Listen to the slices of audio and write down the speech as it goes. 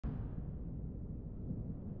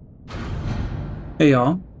Hey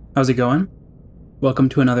y'all, how's it going? Welcome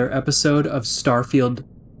to another episode of Starfield,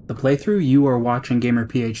 the playthrough. You are watching Gamer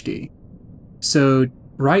PhD. So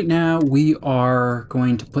right now we are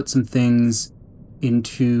going to put some things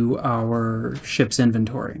into our ship's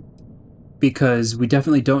inventory because we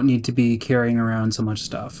definitely don't need to be carrying around so much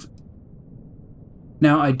stuff.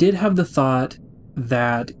 Now I did have the thought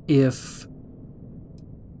that if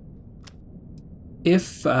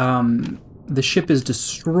the ship is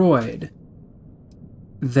destroyed,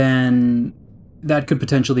 then that could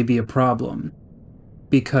potentially be a problem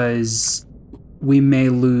because we may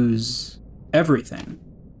lose everything.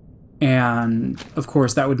 And of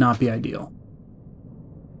course, that would not be ideal.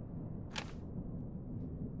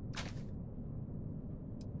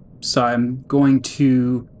 So I'm going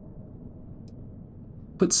to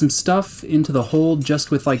put some stuff into the hold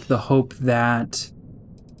just with like the hope that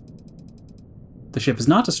the ship is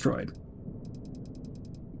not destroyed.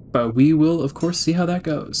 But we will, of course, see how that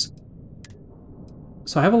goes.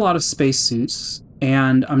 So I have a lot of spacesuits,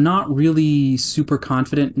 and I'm not really super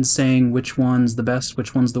confident in saying which one's the best,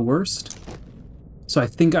 which one's the worst. So I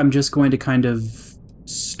think I'm just going to kind of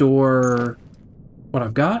store what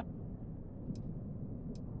I've got.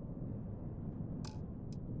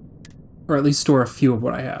 Or at least store a few of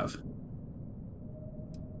what I have.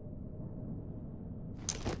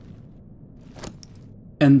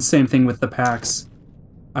 And same thing with the packs.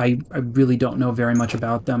 I really don't know very much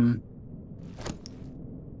about them.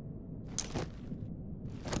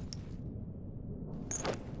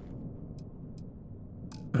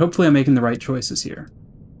 But hopefully I'm making the right choices here.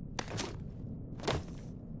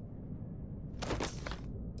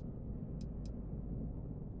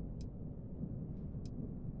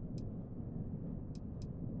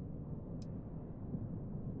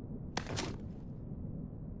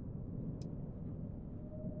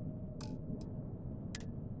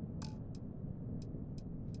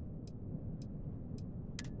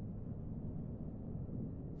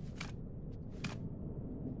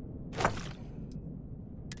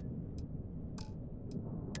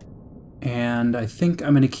 And I think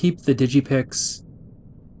I'm going to keep the digipicks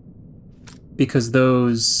because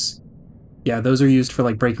those are used for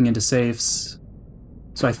like breaking into safes.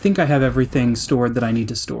 So I think I have everything stored that I need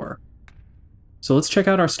to store. So let's check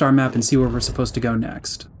out our star map and see where we're supposed to go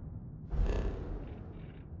next.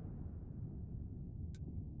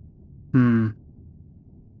 Do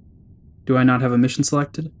I not have a mission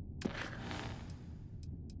selected?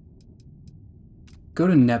 Go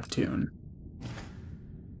to Neptune.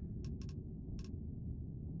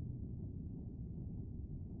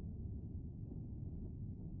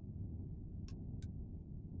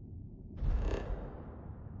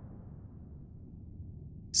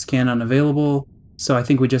 Scan unavailable, so I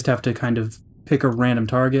think we just have to kind of pick a random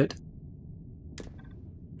target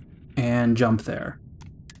and jump there.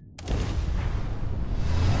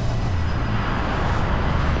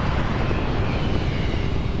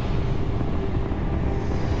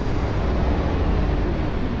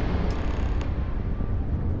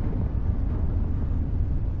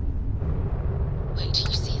 Wait till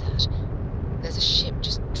you see that. There's a ship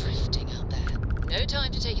just drifting out there. No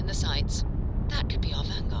time to take in the sights. That could be our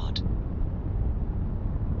vanguard.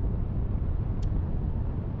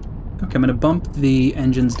 Okay, I'm gonna bump the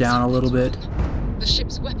engines down a little bit. The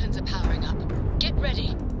ship's weapons are powering up. Get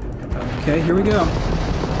ready. Okay, here we go.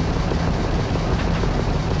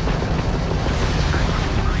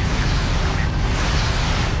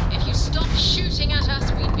 If you stop shooting at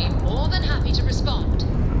us, we'd be more than happy to respond. It's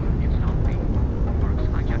not me. Works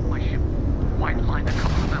I get my ship. White line a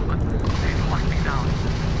couple of them, but they've locked me down.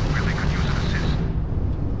 Really could use an assist.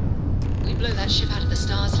 We blow that ship out of the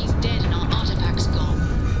stars, he's dead and our artifact's gone.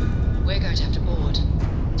 We're going to have to board.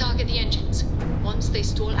 Target the engines. Once they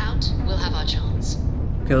stall out, we'll have our chance.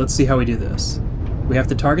 Okay, let's see how we do this. We have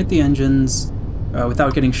to target the engines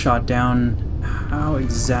without getting shot down. How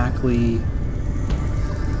exactly?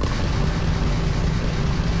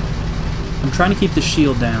 I'm trying to keep the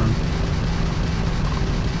shield down.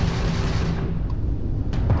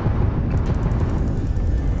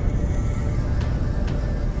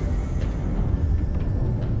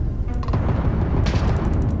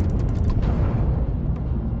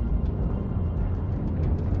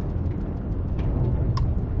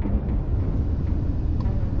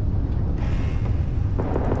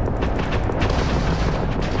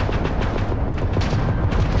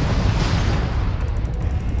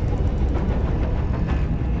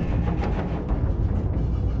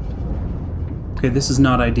 Okay, this is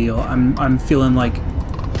not ideal. I'm feeling like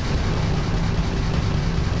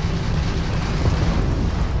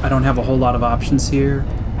I don't have a whole lot of options here.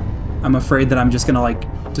 I'm afraid that I'm just gonna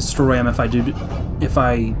like destroy them if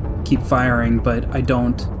I keep firing, but I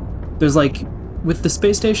don't. There's like, with the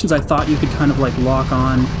space stations, I thought you could kind of like lock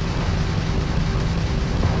on.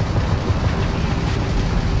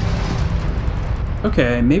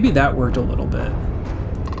 Okay, maybe that worked a little bit.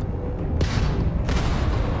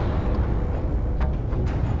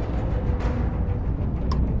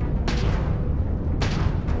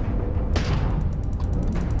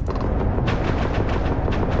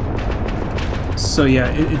 So yeah,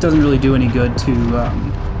 it doesn't really do any good to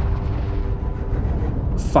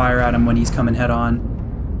fire at him when he's coming head on.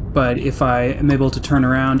 But if I am able to turn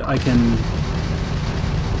around, I can...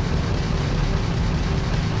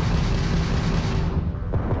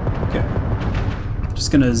 Okay.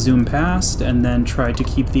 Just gonna zoom past and then try to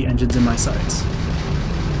keep the engines in my sights.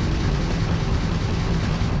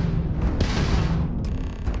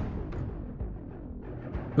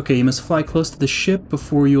 Okay, you must fly close to the ship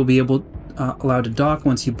before you will be allowed to dock.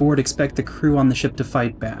 Once you board, expect the crew on the ship to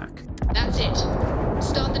fight back. That's it.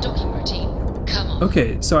 Start the docking routine. Come on.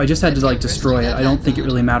 Okay, so I just had to like destroy it. I don't think it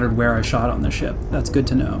really mattered where I shot on the ship. That's good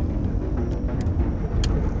to know.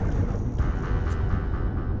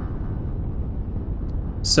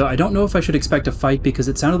 So I don't know if I should expect a fight because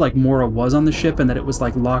it sounded like Moara was on the ship and that it was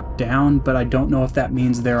like locked down, but I don't know if that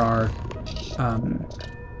means there are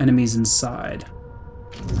enemies inside.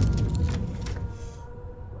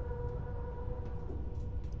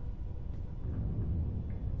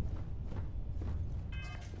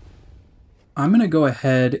 I'm going to go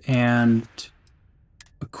ahead and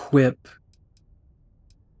equip...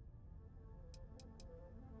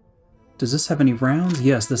 Does this have any rounds?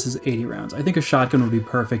 Yes, this is 80 rounds. I think a shotgun would be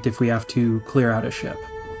perfect if we have to clear out a ship.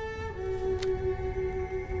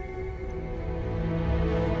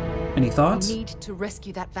 Any thoughts? We need to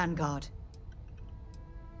rescue that Vanguard.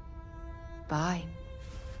 Bye.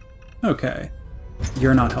 Okay.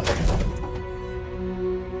 You're not helpful.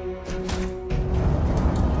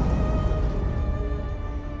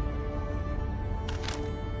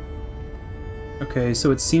 Okay,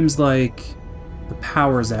 so it seems like the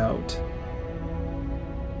power's out.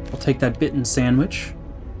 I'll take that bitten sandwich.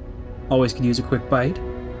 Always could use a quick bite.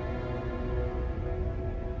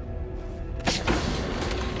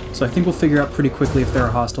 So I think we'll figure out pretty quickly if there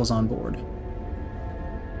are hostiles on board.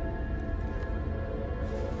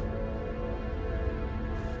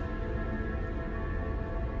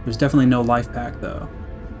 There's definitely no life pack, though.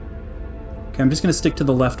 Okay, I'm just going to stick to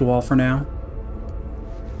the left wall for now.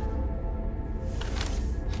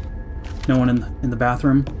 No one in the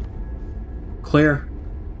bathroom. Clear.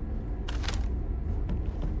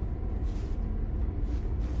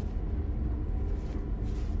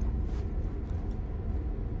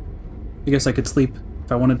 I guess I could sleep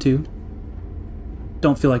if I wanted to.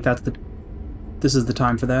 Don't feel like this is the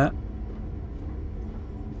time for that.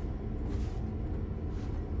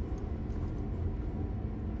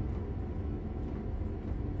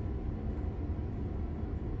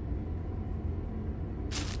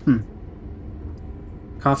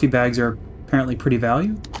 Coffee bags are apparently pretty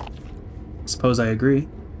value. I suppose I agree.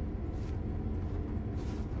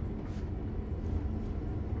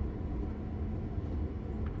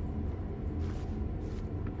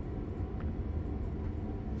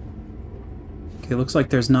 Okay, looks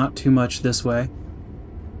like there's not too much this way.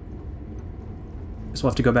 Guess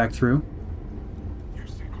we'll have to go back through.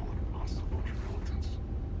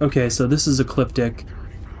 Okay, so this is Ecliptic.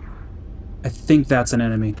 I think that's an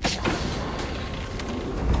enemy.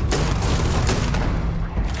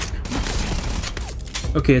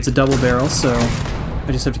 Okay, it's a double barrel, so I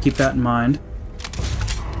just have to keep that in mind.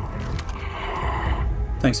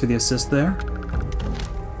 Thanks for the assist there.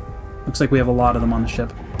 Looks like we have a lot of them on the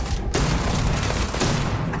ship.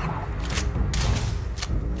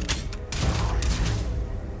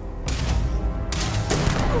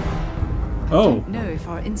 I don't know if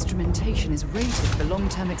our instrumentation is rated for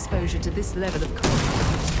long-term exposure to this level of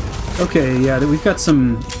cold. Okay, yeah, we've got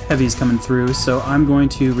some heavies coming through, so I'm going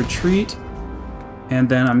to retreat. And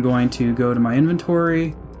then I'm going to go to my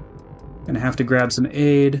inventory. Gonna have to grab some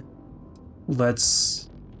aid. Let's...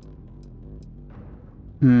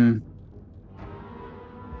 Don't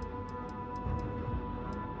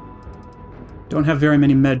have very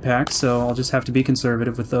many med packs, so I'll just have to be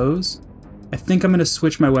conservative with those. I think I'm gonna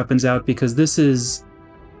switch my weapons out because this is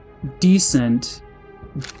decent,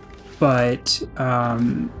 but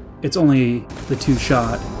it's only the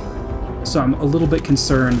 2-shot. So I'm a little bit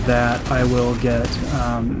concerned that I will get,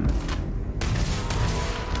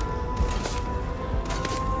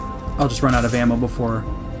 I'll just run out of ammo before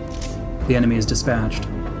the enemy is dispatched.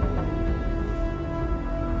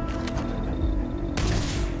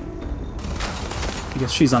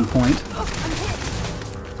 guess she's on point. Of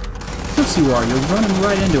course you are. You're running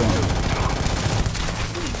right into him.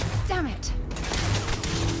 Damn it.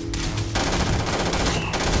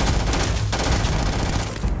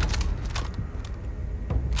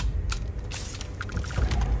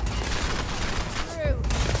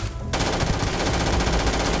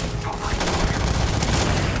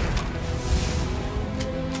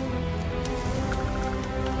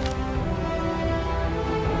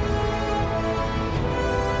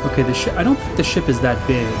 Okay, the ship. I don't think the ship is that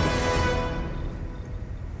big.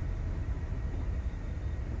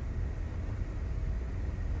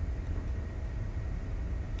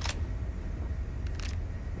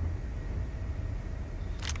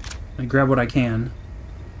 I grab what I can.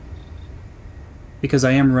 Because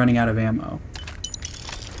I am running out of ammo.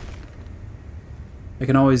 I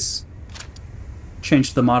can always change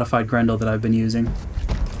to the modified Grendel that I've been using.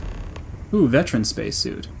 Ooh, veteran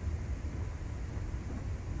spacesuit.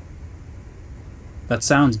 That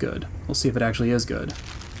sounds good. We'll see if it actually is good.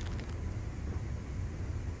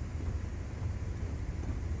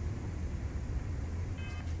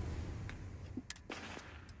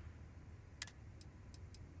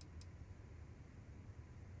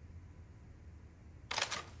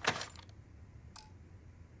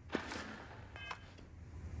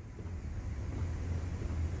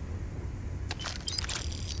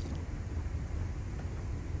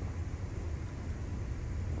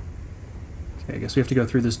 Okay, I guess we have to go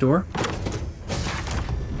through this door.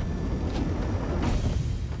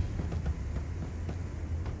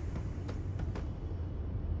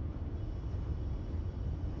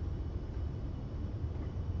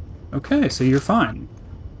 Okay, so you're fine.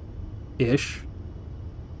 Ish.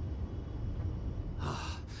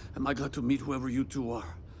 Am I glad to meet whoever you two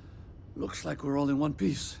are. Looks like we're all in one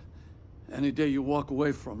piece. Any day you walk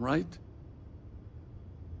away from, right?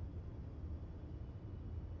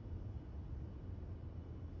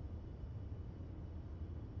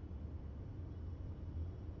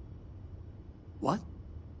 What?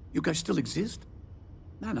 You guys still exist?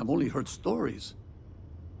 Man, I've only heard stories.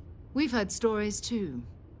 We've heard stories too,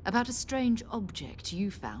 about a strange object you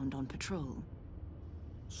found on patrol.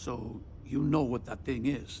 So, you know what that thing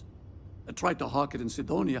is? I tried to hawk it in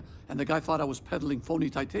Sidonia, and the guy thought I was peddling phony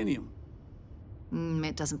titanium.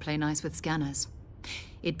 It doesn't play nice with scanners.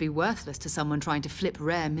 It'd be worthless to someone trying to flip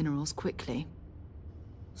rare minerals quickly.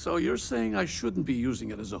 So you're saying I shouldn't be using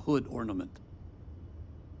it as a hood ornament?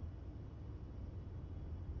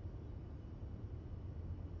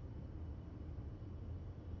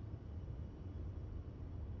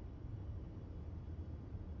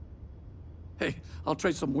 Hey, I'll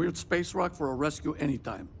trade some weird space rock for a rescue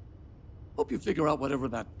anytime. Hope you figure out whatever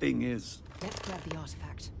that thing is. Let's grab the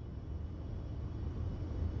artifact.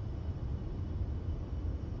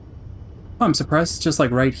 Oh, I'm surprised it's just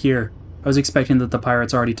like right here. I was expecting that the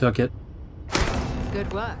pirates already took it.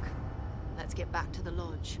 Good work. Let's get back to the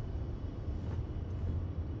lodge.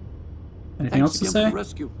 Anything else to Thanks say? again for the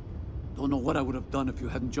rescue. Don't know what I would have done if you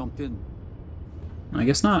hadn't jumped in. I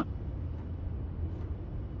guess not.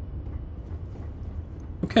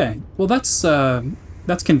 Okay, well that's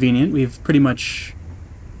convenient. We've pretty much...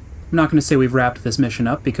 I'm not going to say we've wrapped this mission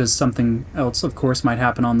up, because something else, of course, might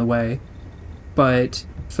happen on the way. But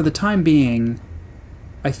for the time being,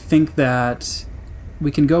 I think that we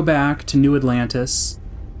can go back to New Atlantis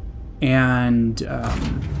and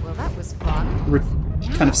Well, that was fun.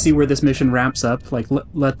 kind of see where this mission wraps up, like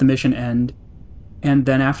let the mission end. And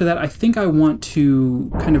then after that, I think I want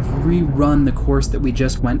to kind of rerun the course that we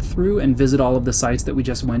just went through and visit all of the sites that we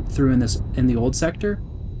just went through in the old sector.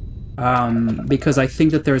 Because I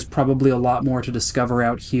think that there's probably a lot more to discover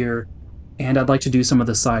out here, and I'd like to do some of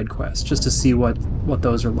the side quests just to see what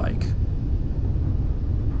those are like.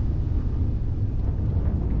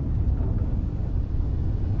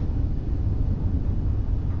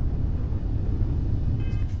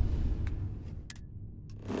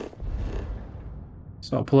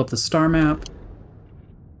 So I'll pull up the star map.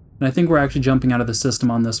 And I think we're actually jumping out of the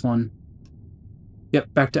system on this one.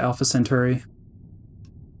 Yep, back to Alpha Centauri.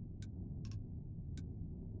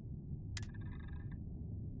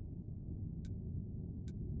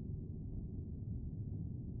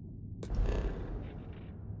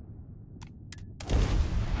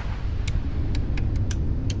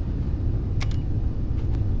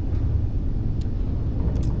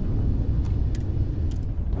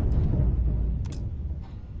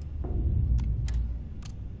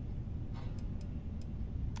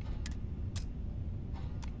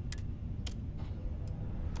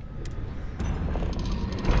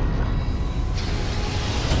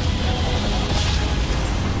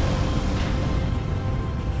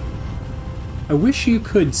 I wish you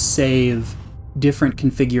could save different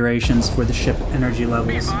configurations for the ship energy Be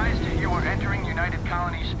levels. advised, you are entering United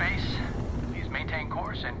Colony space. Please maintain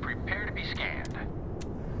course and prepare to be scanned.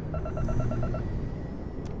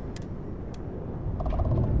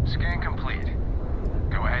 Scan complete.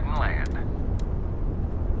 Go ahead and land.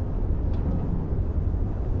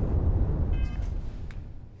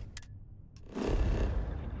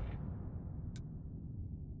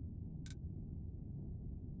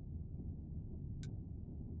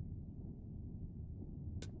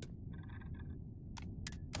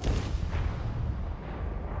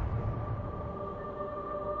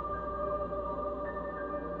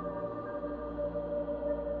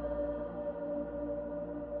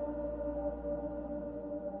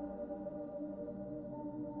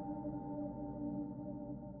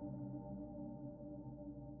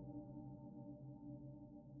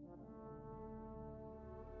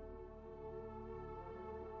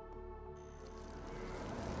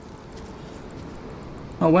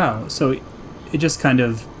 Oh wow, so it just kind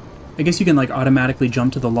of... I guess you can like automatically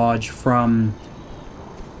jump to the lodge from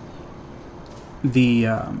the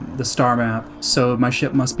star map, so my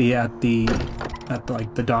ship must be at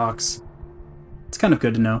like the docks. It's kind of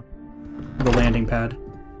good to know. The landing pad.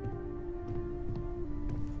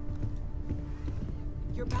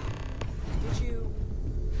 You're back. Did you...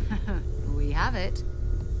 We have it.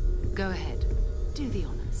 Go ahead. Do the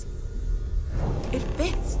honors. It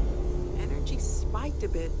fits. Energy spiked a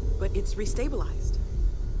bit, but it's restabilized.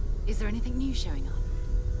 Is there anything new showing up?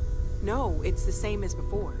 No, it's the same as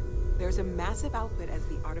before. There's a massive output as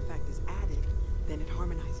the artifact is added, then it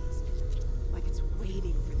harmonizes. Like it's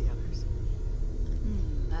waiting for the others.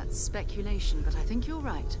 That's speculation, but I think you're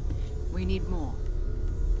right. We need more.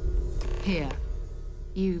 Here.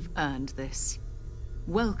 You've earned this.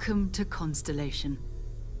 Welcome to Constellation.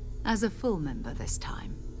 As a full member this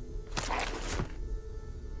time.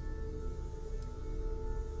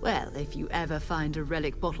 Well, if you ever find a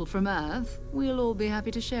relic bottle from Earth, we'll all be happy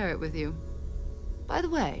to share it with you. By the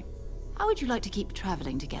way, how would you like to keep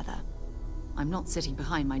traveling together? I'm not sitting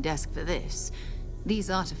behind my desk for this. These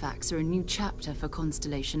artifacts are a new chapter for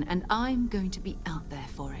Constellation, and I'm going to be out there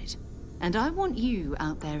for it. And I want you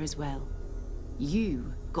out there as well.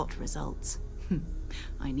 You got results.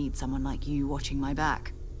 I need someone like you watching my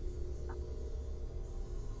back.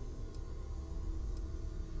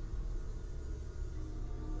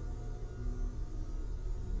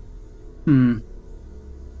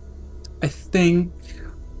 I think...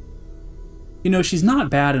 You know, she's not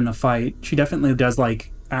bad in a fight. She definitely does,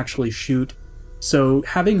 like, actually shoot. So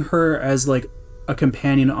having her as, like, a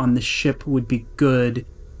companion on the ship would be good,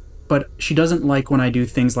 but she doesn't like when I do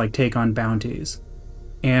things like take on bounties.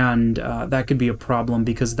 And that could be a problem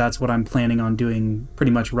because that's what I'm planning on doing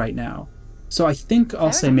pretty much right now. So I think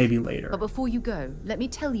I'll say maybe later. But before you go, let me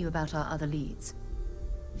tell you about our other leads.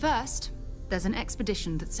 First, there's an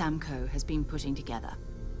expedition that Samco has been putting together.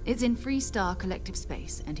 It's in Freestar Collective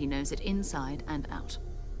Space, and he knows it inside and out.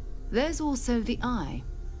 There's also the Eye,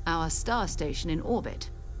 our star station in orbit.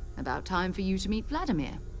 About time for you to meet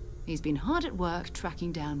Vladimir. He's been hard at work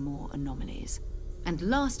tracking down more anomalies. And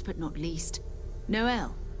last but not least,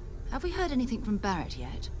 Noel. Have we heard anything from Barrett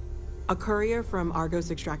yet? A courier from Argos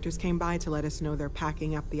Extractors came by to let us know they're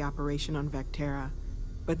packing up the operation on Vectera.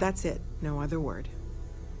 But that's it, no other word.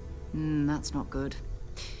 That's not good.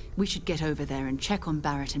 We should get over there and check on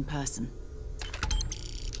Barrett in person.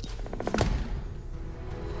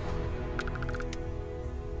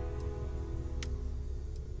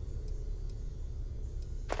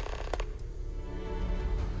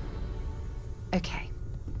 Okay.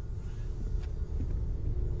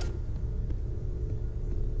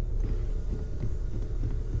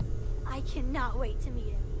 I cannot wait to meet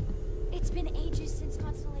him. It's been ages since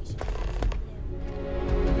Constellation has had someone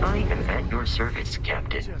new. I am at your service,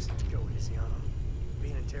 Captain. Just go easy on him.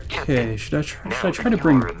 Being interrogated. Okay, should I try Now to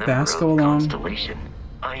bring that you are a member Vasco of along? Constellation,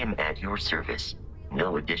 I am at your service.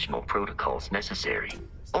 No additional protocols necessary.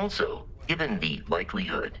 Also, given the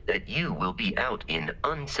likelihood that you will be out in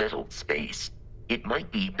unsettled space, it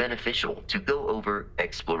might be beneficial to go over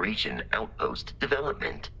exploration outpost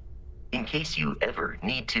development, in case you ever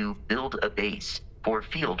need to build a base for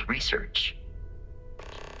field research.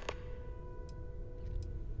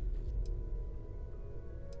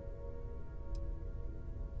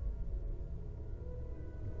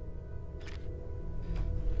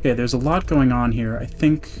 Okay, there's a lot going on here. I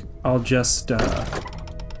think I'll just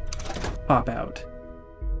pop out.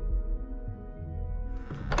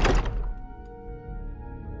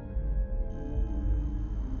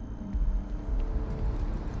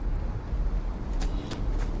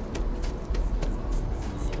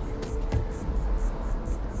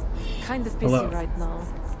 kind of busy Hello. right now.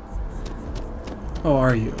 Oh,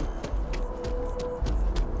 are you?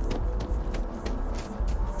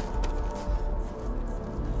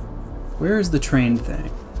 Where is the train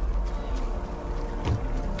thing?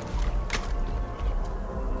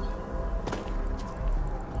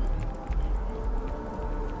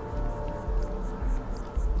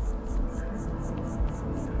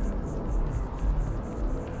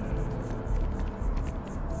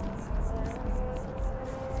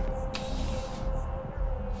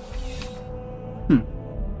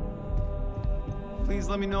 Please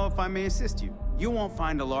let me know if I may assist you. You won't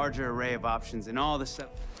find a larger array of options in all the stuff.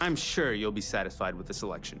 I'm sure you'll be satisfied with the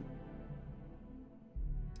selection.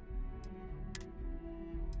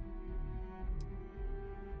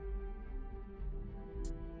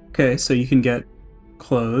 Okay, so you can get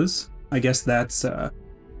clothes. I guess that's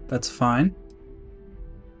fine.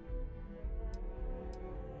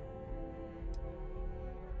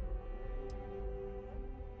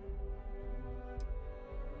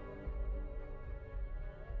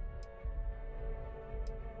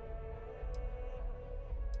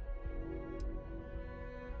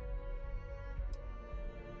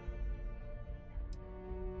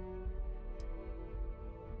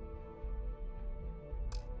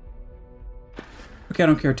 Okay, I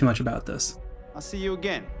don't care too much about this. I'll see you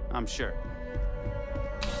again, I'm sure.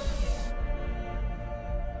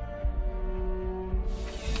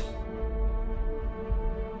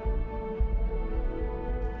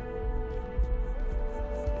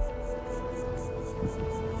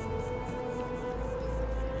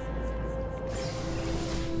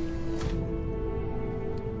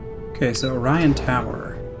 Okay, so Orion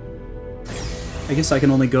Tower. I guess I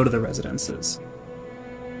can only go to the residences.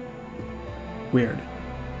 Weird.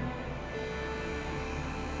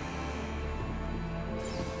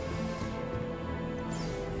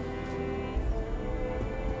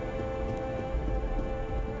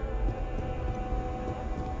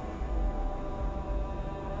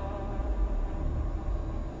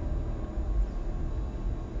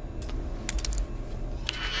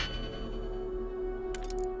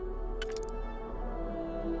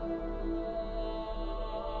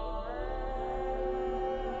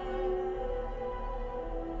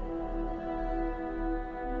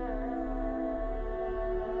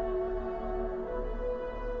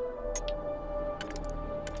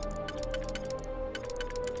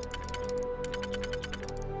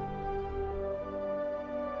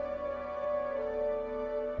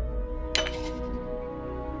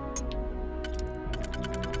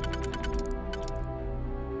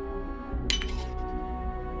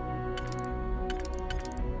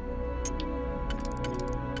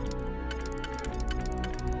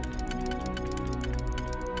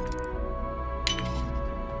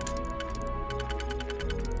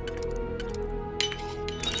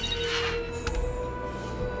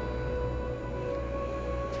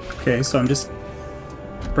 Okay, so I'm just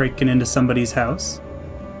breaking into somebody's house.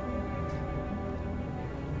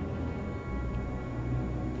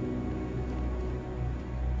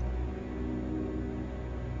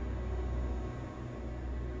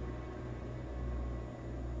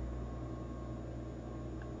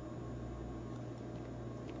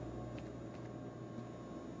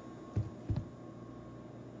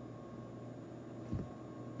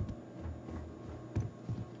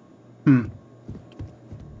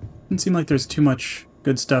 Doesn't seem like there's too much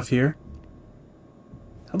good stuff here.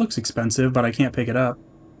 That looks expensive, but I can't pick it up.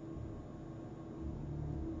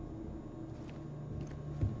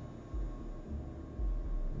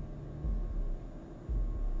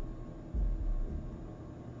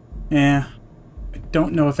 I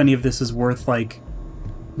don't know if any of this is worth, like,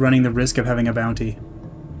 running the risk of having a bounty.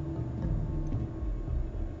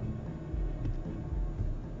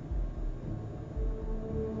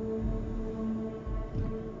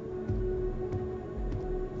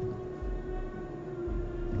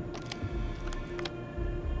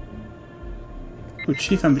 Ooh,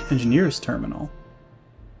 Chief Engineer's Terminal.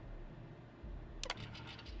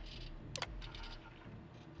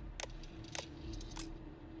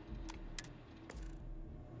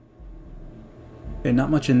 Okay,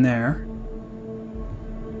 not much in there.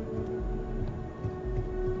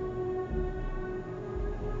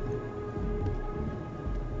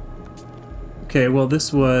 Okay, well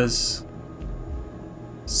this was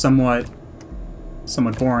somewhat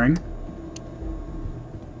boring.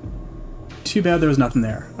 Too bad there was nothing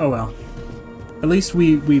there. Oh well. At least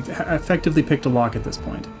we've effectively picked a lock at this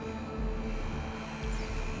point.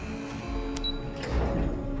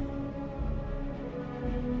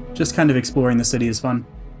 Just kind of exploring the city is fun.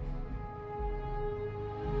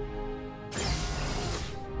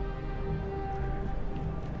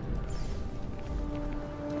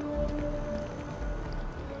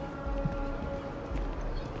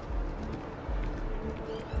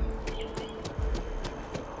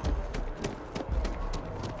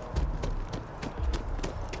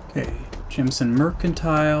 Jimson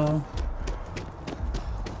Mercantile.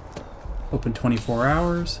 Open 24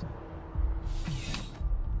 hours.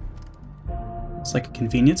 It's like a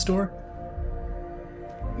convenience store.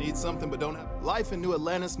 Need something but don't have... Life in New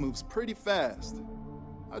Atlantis moves pretty fast.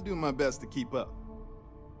 I do my best to keep up.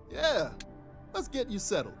 Yeah, let's get you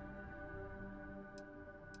settled.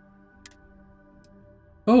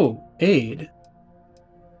 Oh, aid.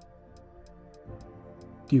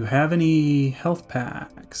 Do you have any health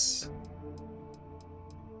packs?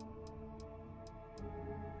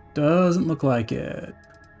 Doesn't look like it.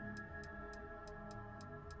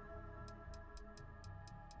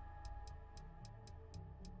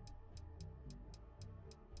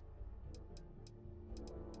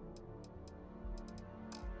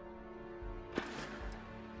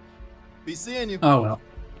 Be seeing you. Oh well.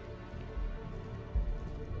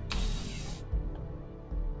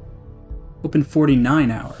 Open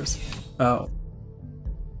 49 hours. Oh.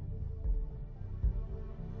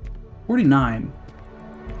 49.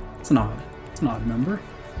 It's an odd number.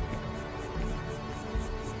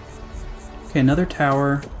 Okay, another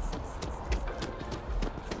tower.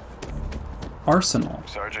 Arsenal.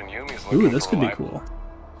 Sergeant Yumi's Ooh, looking this for could be life. cool.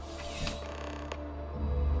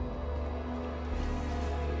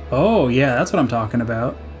 Oh, yeah, that's what I'm talking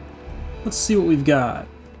about. Let's see what we've got.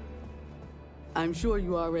 I'm sure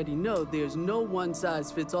you already know there's no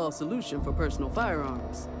one-size-fits-all solution for personal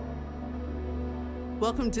firearms.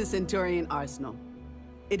 Welcome to Centurion Arsenal.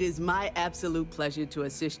 It is my absolute pleasure to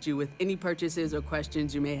assist you with any purchases or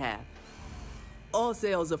questions you may have. All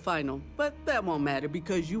sales are final, but that won't matter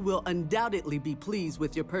because you will undoubtedly be pleased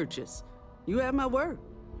with your purchase. You have my word.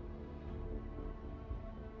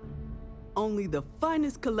 Only the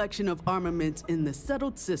finest collection of armaments in the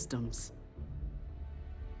settled systems.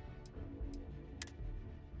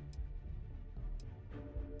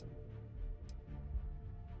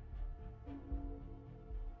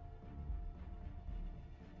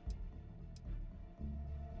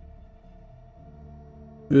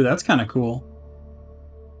 Ooh, that's kind of cool.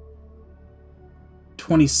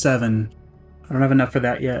 27. I don't have enough for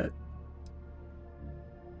that yet.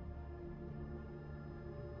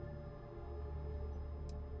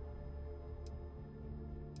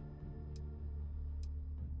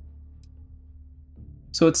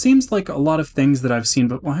 So it seems like a lot of things that I've seen,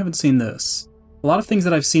 but well, I haven't seen this. A lot of things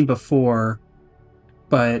that I've seen before,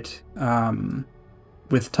 but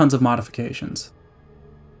with tons of modifications.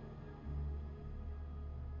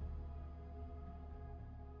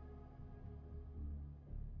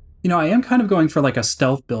 You know, I am kind of going for like a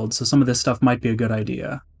stealth build, so some of this stuff might be a good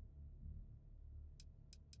idea.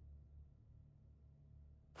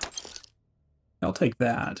 I'll take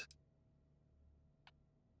that.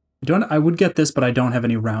 I would get this, but I don't have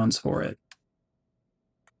any rounds for it.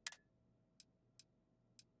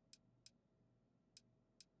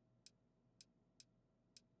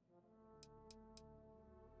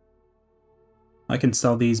 I can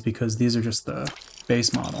sell these because these are just the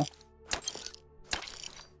base model.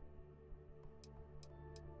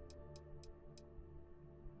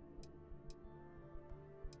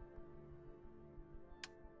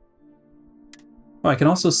 Oh, I can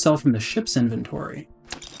also sell from the ship's inventory.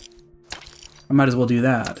 I might as well do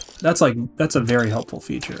that. That's a very helpful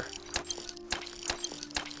feature.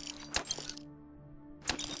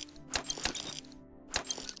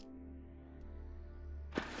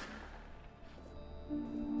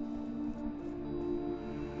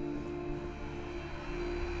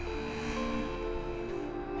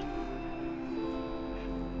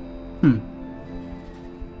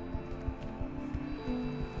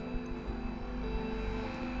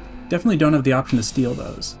 Definitely don't have the option to steal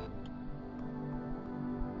those.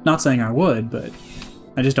 Not saying I would, but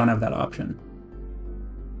I just don't have that option.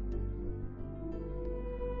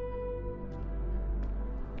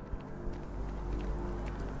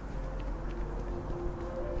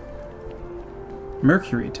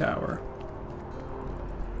 Mercury Tower.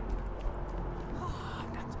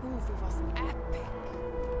 That movie was epic.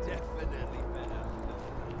 Definitely better.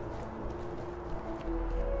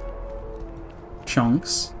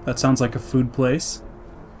 Chunks. That sounds like a food place.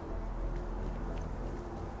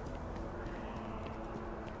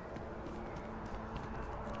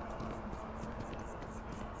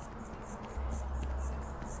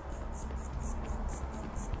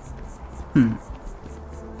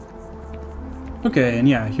 Okay, and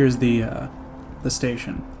yeah, here's the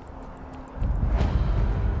station.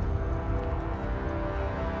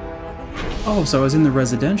 Oh, so I was in the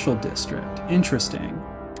residential district. Interesting.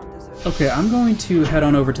 Okay, I'm going to head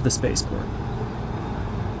on over to the spaceport.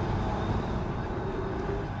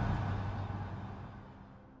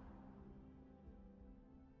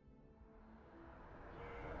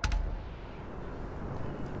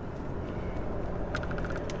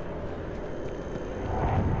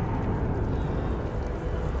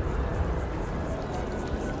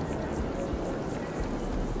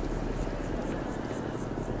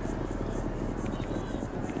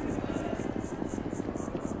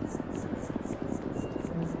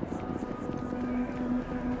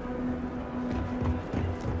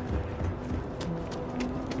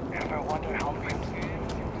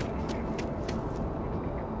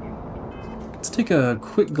 take a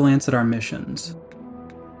quick glance at our missions.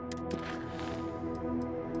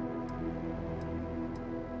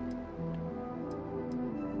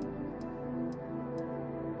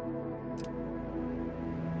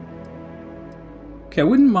 Okay, I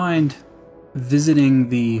wouldn't mind visiting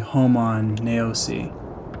the home on Naosi.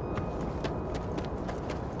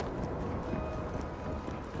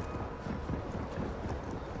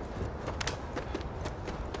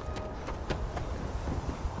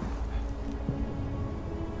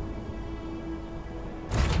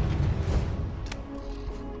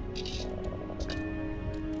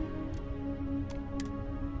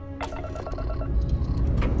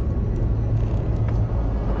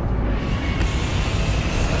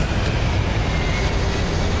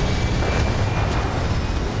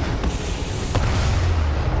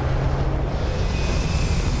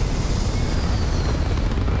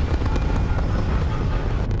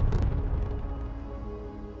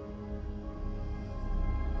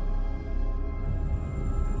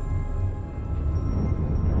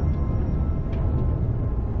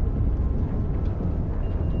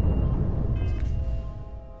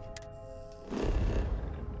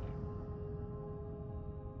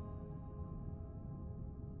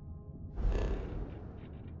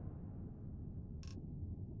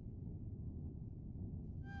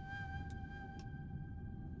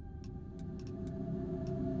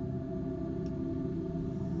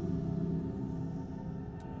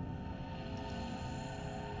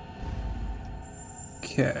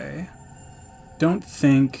 Okay. Don't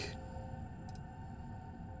think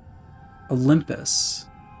Olympus.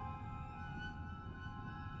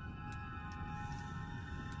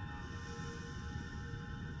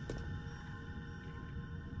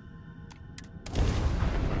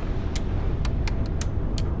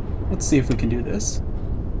 Let's see if we can do this.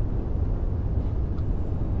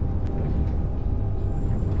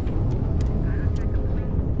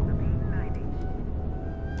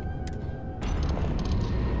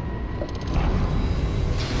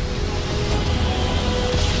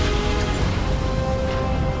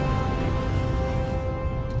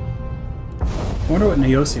 I wonder what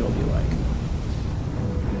Naosi will be like.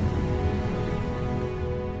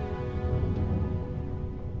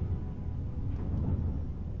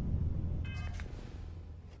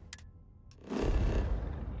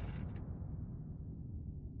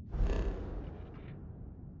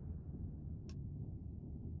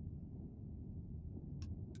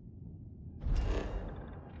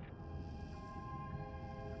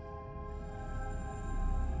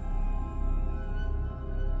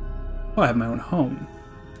 Oh, I have my own home.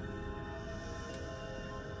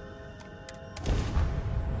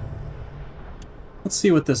 Let's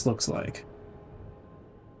see what this looks like.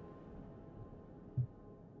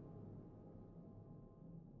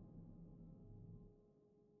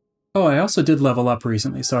 Oh, I also did level up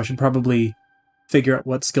recently, so I should probably figure out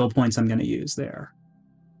what skill points I'm going to use there.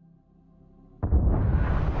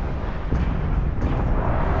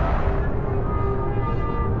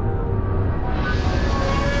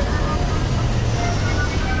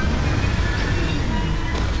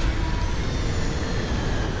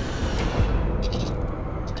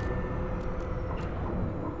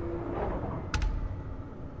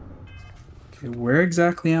 Okay, where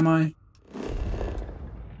exactly am I?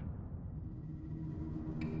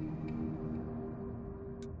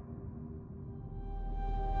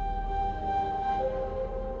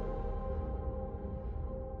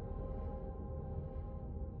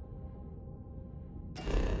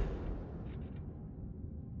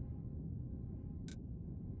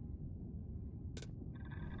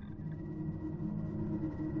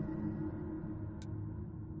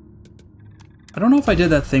 I don't know if I did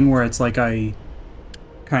that thing where it's like I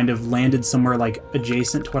kind of landed somewhere like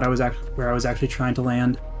adjacent to what I was where I was actually trying to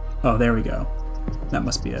land. Oh, there we go. That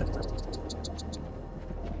must be it.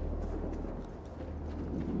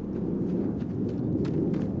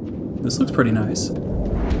 This looks pretty nice.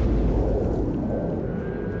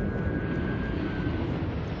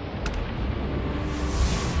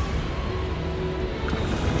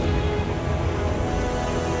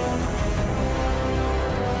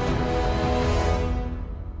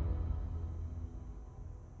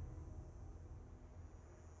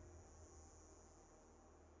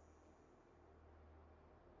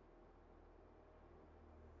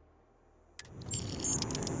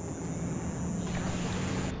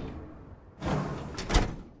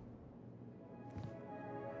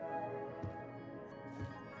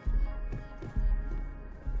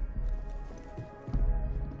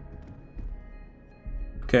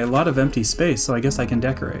 Okay, a lot of empty space, so I guess I can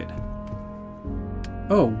decorate.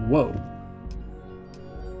 Oh, whoa.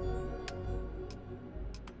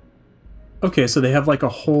 Okay, so they have like a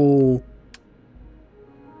whole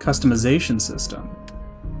customization system.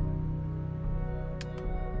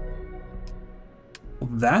 Well,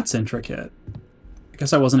 that's intricate. I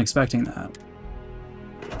guess I wasn't expecting that.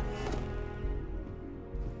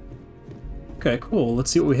 Okay, cool.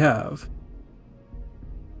 Let's see what we have.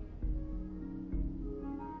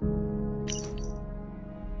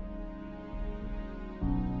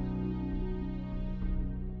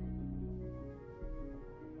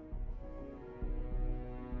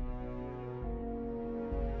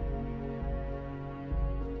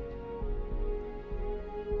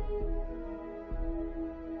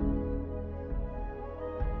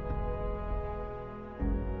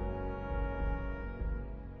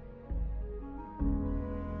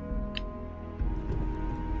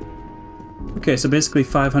 Okay, so basically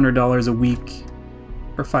 $500 a week,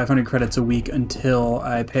 or 500 credits a week until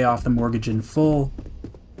I pay off the mortgage in full.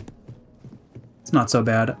 It's not so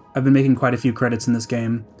bad. I've been making quite a few credits in this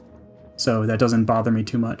game, so that doesn't bother me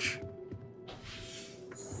too much.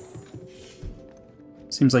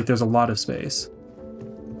 Seems like there's a lot of space.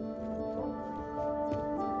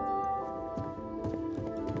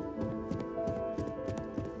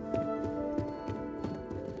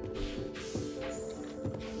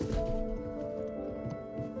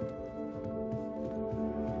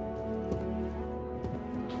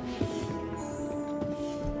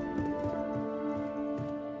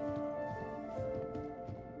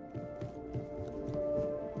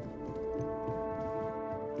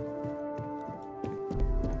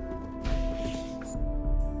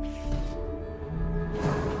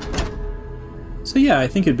 So yeah, I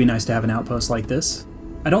think it'd be nice to have an outpost like this.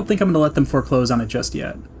 I don't think I'm going to let them foreclose on it just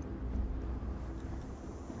yet.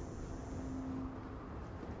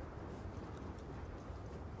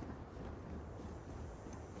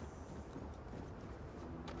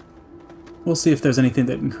 We'll see if there's anything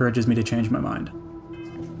that encourages me to change my mind.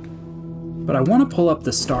 But I want to pull up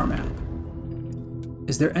the star map.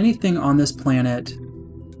 Is there anything on this planet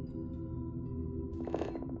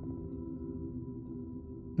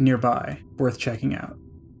nearby worth checking out?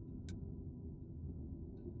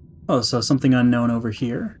 Oh, so something unknown over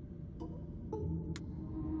here.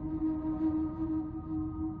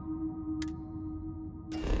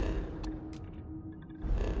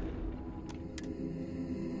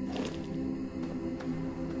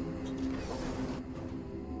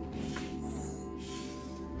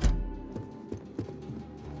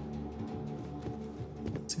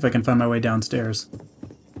 See if I can find my way downstairs.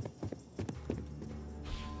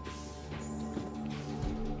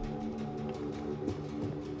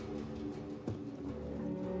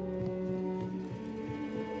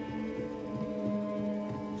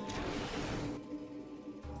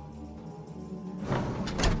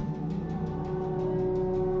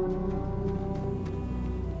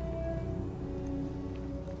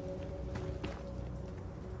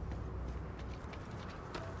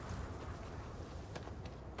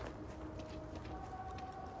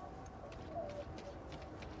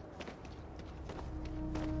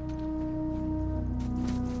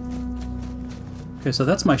 Okay, so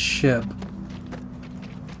that's my ship.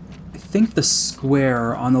 I think the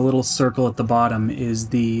square on the little circle at the bottom is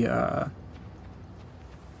the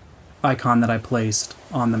icon that I placed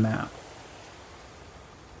on the map.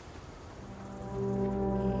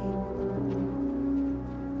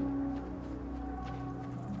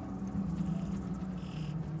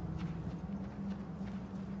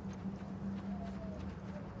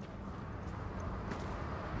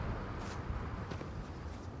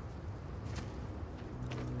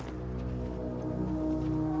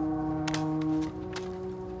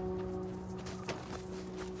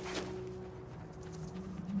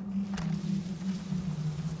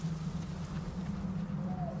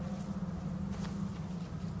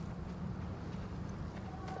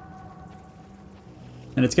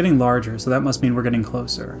 And it's getting larger, so that must mean we're getting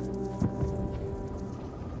closer.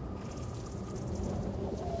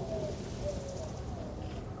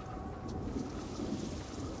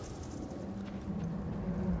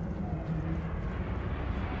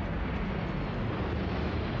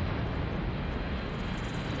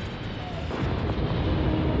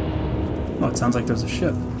 Oh, it sounds like there's a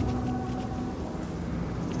ship.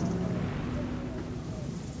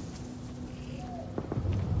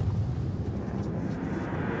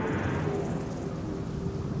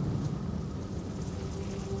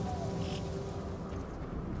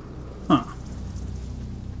 Huh.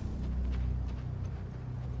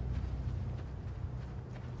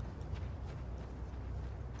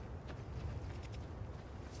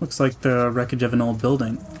 Looks like the wreckage of an old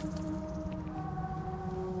building.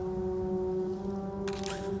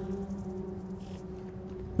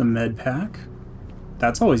 The med pack.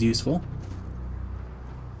 That's always useful.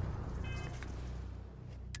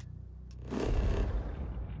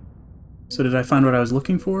 So did I find what I was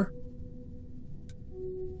looking for?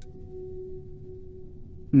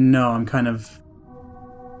 No, I'm kind of...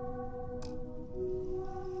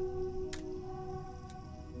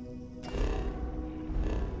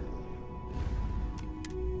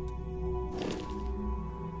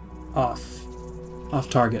 Off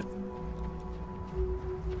target.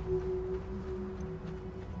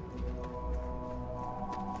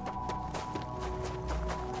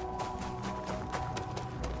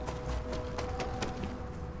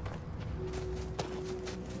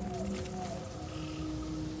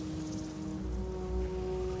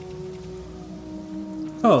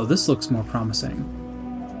 Oh, this looks more promising.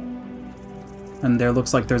 And there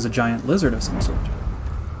looks like there's a giant lizard of some sort.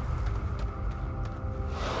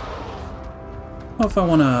 Oh, if I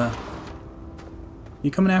wanna...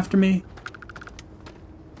 You coming after me?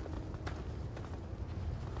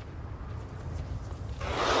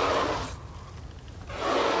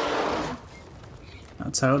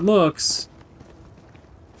 That's how it looks.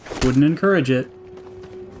 Wouldn't encourage it.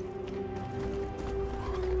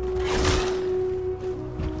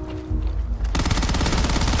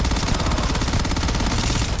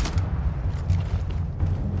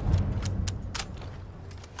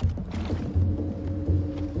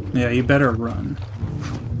 Yeah, you better run.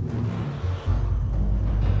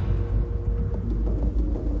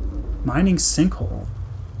 Mining sinkhole.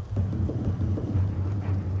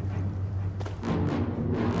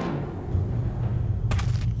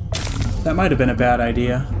 That might have been a bad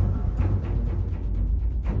idea.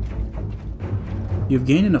 You've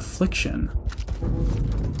gained an affliction.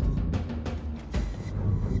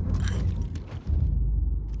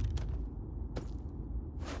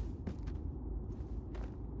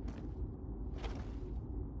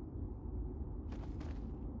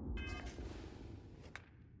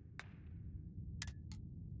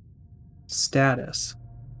 Status.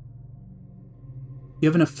 You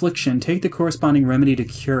have an affliction. Take the corresponding remedy to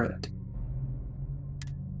cure it.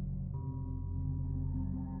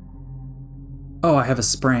 Oh, I have a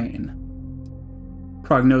sprain.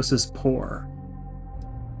 Prognosis poor.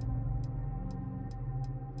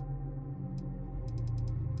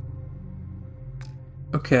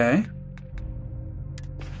 Okay.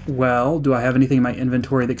 Well, do I have anything in my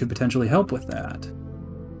inventory that could potentially help with that?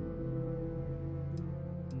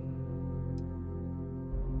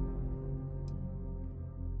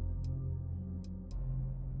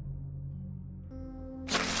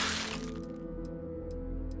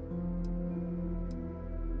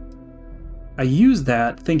 I used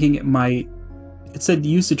that thinking it might... It said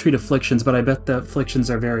used to treat afflictions, but I bet the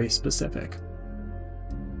afflictions are very specific.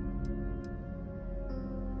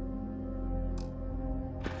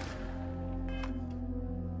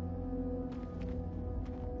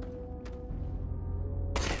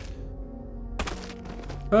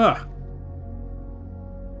 Ah!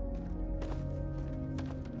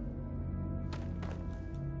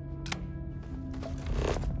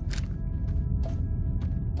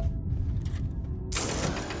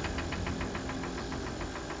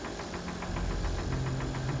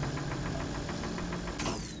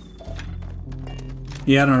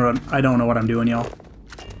 Yeah, I don't know what I'm doing, y'all.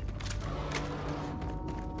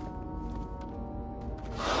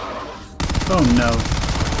 Oh no.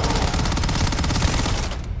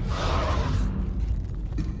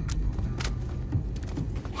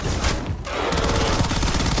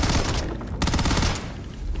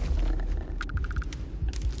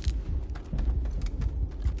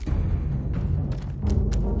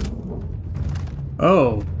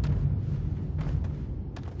 Oh.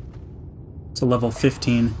 It's a level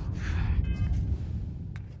 15.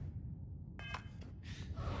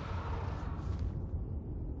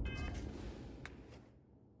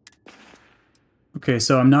 Okay,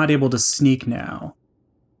 so I'm not able to sneak now.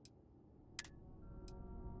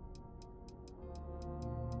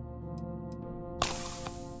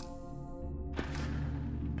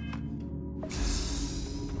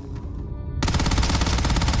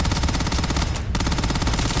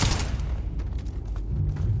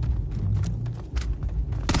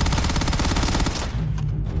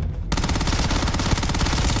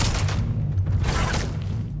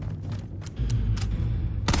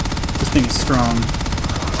 Thing is strong.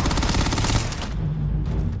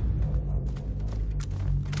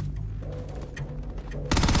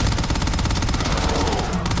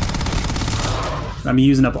 I'm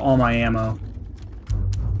using up all my ammo.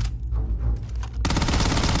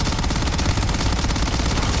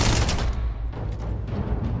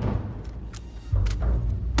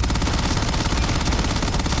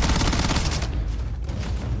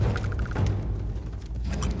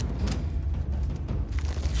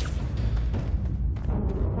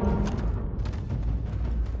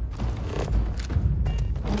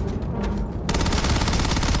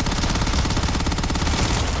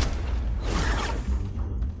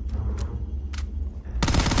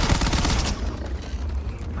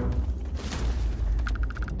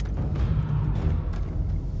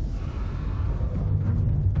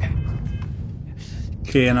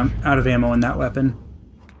 Okay, and I'm out of ammo in that weapon.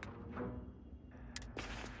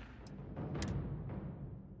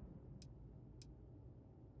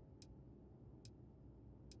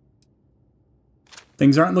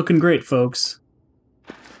 Things aren't looking great, folks.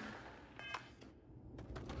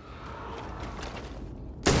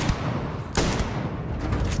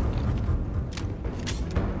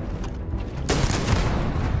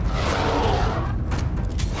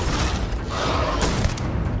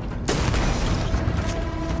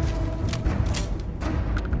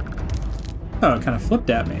 Oh, it kind of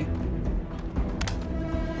flipped at me.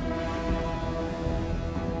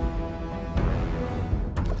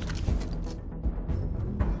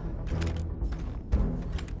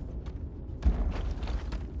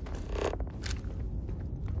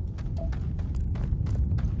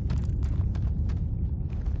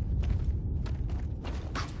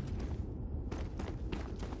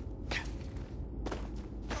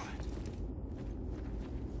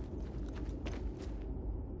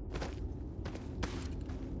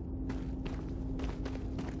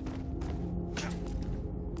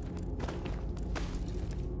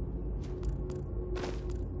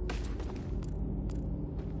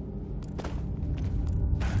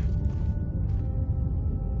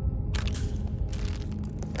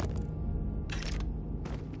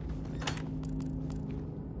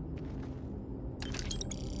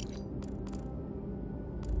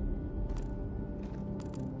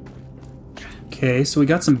 Okay, so we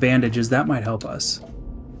got some bandages. That might help us.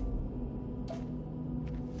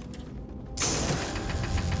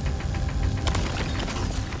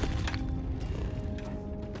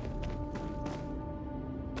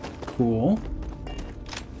 Cool.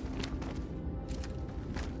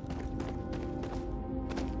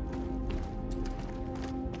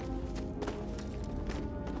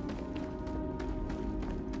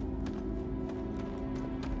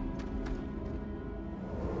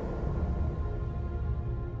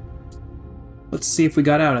 Let's see if we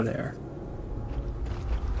got out of there.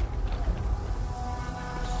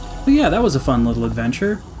 But yeah, that was a fun little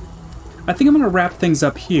adventure. I think I'm gonna wrap things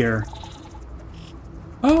up here.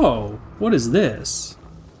 Oh, what is this?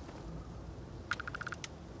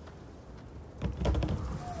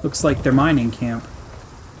 Looks like their mining camp.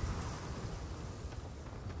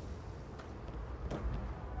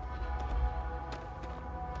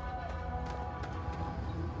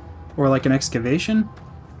 Or like an excavation?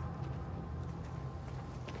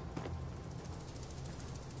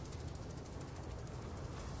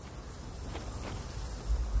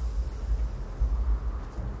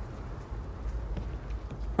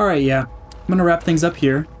 Alright, yeah. I'm gonna wrap things up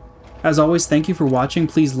here. As always, thank you for watching.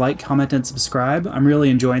 Please like, comment, and subscribe. I'm really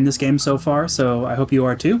enjoying this game so far, so I hope you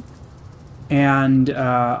are too. And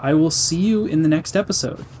I will see you in the next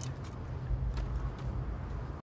episode.